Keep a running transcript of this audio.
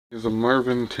Is a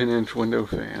Marvin 10-inch window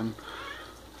fan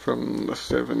from the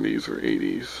 70s or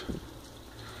 80s.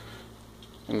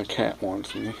 And the cat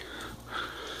wants me.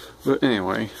 But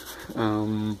anyway,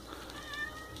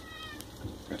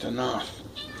 it's enough.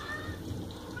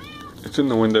 It's in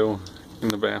the window in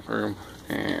the bathroom,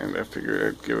 and I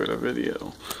figured I'd give it a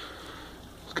video.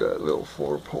 It's got a little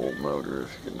 4-pole motor,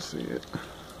 if you can see it.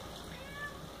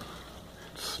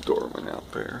 It's storming out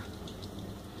there.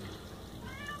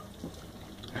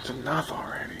 It's enough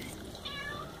already.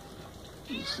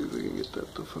 Let's see if we can get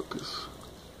that to focus.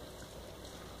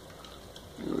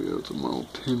 There we go, it's a model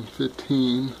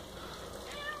 1015.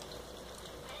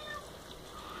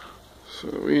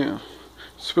 So yeah,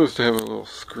 it's supposed to have a little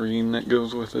screen that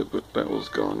goes with it, but that was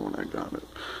gone when I got it.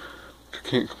 I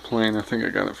can't complain, I think I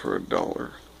got it for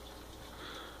 $1.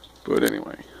 But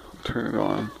anyway, I'll turn it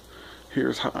on.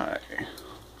 Here's high.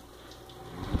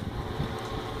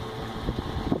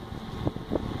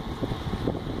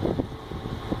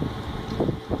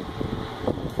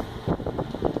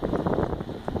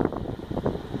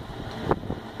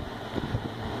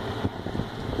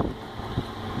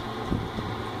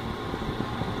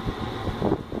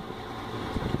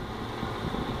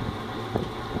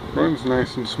 Runs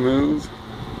nice and smooth,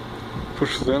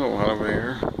 pushes in a lot of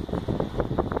air.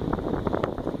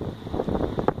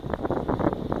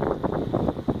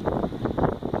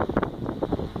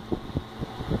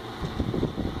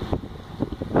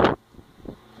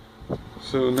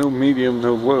 So no medium,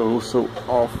 no low, so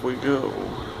off we go.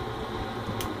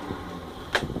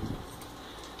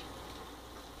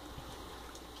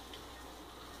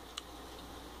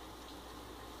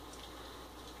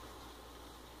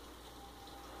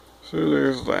 So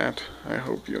there's that. I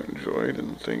hope you enjoyed,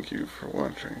 and thank you for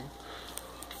watching.